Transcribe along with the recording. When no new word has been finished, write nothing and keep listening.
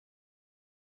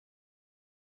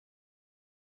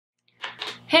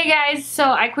Hey guys,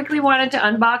 so I quickly wanted to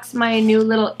unbox my new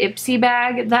little IPSY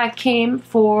bag that came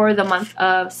for the month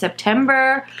of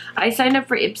September. I signed up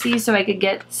for IPSY so I could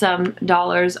get some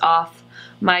dollars off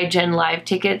my Gen Live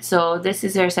ticket. So this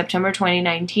is their September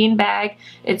 2019 bag.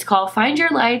 It's called Find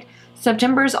Your Light.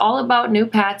 September is all about new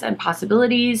paths and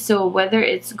possibilities. So whether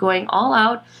it's going all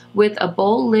out with a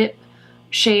bold lip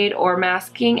shade or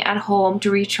masking at home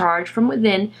to recharge from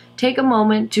within, take a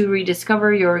moment to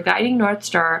rediscover your guiding North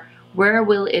Star. Where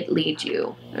will it lead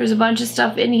you? There's a bunch of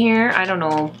stuff in here. I don't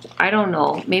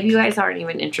know. Maybe you guys aren't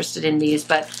even interested in these,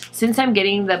 but since I'm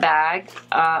getting the bag,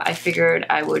 I figured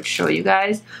I would show you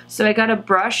guys. So I got a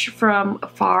brush from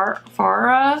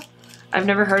Fargo. I've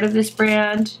never heard of this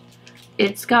brand.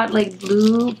 It's got like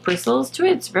blue bristles to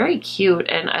it. It's very cute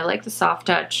and I like the soft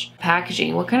touch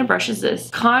packaging. What kind of brush is this?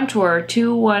 Contour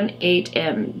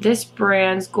 218M. This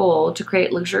brand's goal to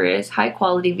create luxurious, high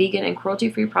quality, vegan and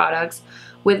cruelty-free products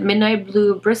with midnight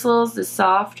blue bristles. The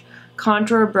soft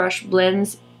contour brush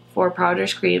blends for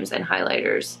powders, creams, and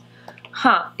highlighters.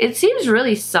 It seems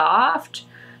really soft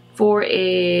for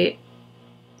a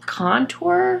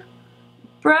contour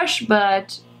brush,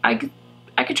 but I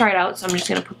could try it out, so I'm just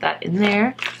gonna put that in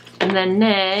there. And then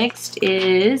next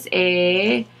is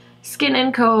a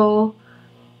Skin & Co.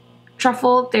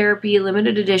 Truffle Therapy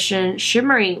Limited Edition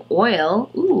Shimmering Oil.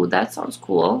 Ooh, that sounds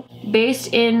cool.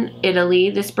 Based in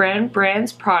Italy, this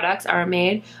brand's products are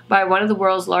made by one of the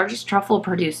world's largest truffle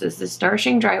producers. This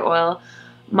nourishing dry oil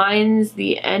mines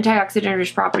the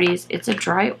antioxidant-rich properties. It's a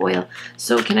dry oil.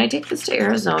 So can I take this to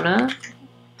Arizona?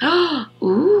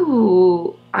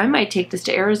 Ooh, I might take this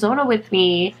to Arizona with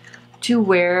me to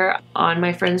wear on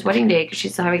my friend's wedding day because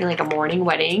she's having like a morning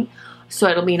wedding. So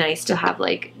it'll be nice to have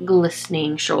like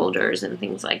glistening shoulders and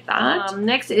things like that.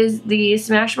 Next is the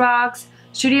Smashbox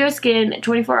Studio Skin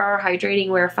 24-Hour Hydrating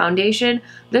Wear Foundation.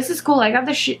 This is cool. I got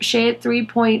the shade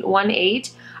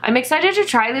 3.18. I'm excited to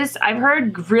try this. I've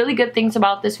heard really good things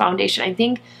about this foundation. I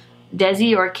think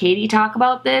Desi or Katie talk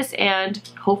about this and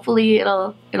hopefully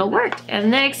it'll work.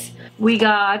 And next we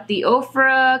got the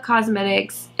Ofra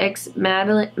Cosmetics X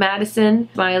Madison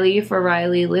Smiley for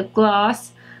Riley Lip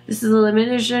Gloss. This is a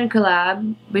limited edition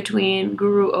collab between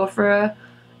Guru Ofra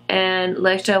and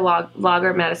lifestyle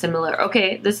vlogger Madison Miller.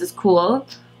 Okay, this is cool.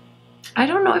 I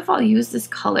don't know if I'll use this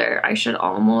color. I should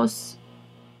almost...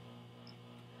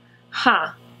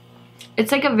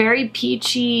 It's like a very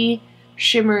peachy,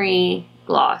 shimmery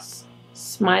gloss.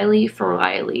 Smiley for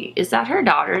Riley. Is that her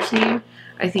daughter's name?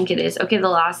 I think it is. Okay, the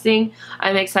last thing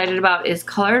I'm excited about is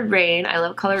Colored Rain. I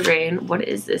love Colored Rain. What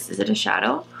is this? Is it a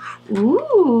shadow?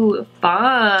 Ooh,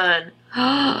 fun.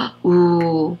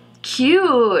 Ooh,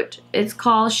 cute. It's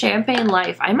called Champagne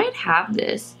Life. I might have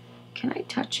this. Can I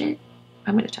touch it?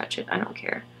 I'm gonna touch it. I don't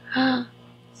care.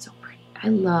 So pretty. I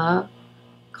love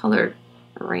Colored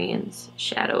Rain's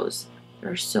shadows.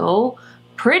 They're so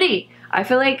pretty. I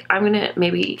feel like I'm gonna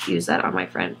maybe use that on my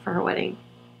friend for her wedding.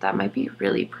 That might be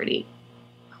really pretty.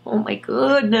 Oh my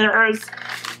goodness.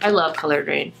 I love Colored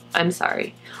Rain. I'm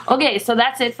sorry. Okay, so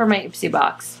that's it for my IPSY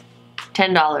box.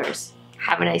 $10.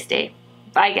 Have a nice day.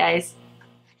 Bye, guys.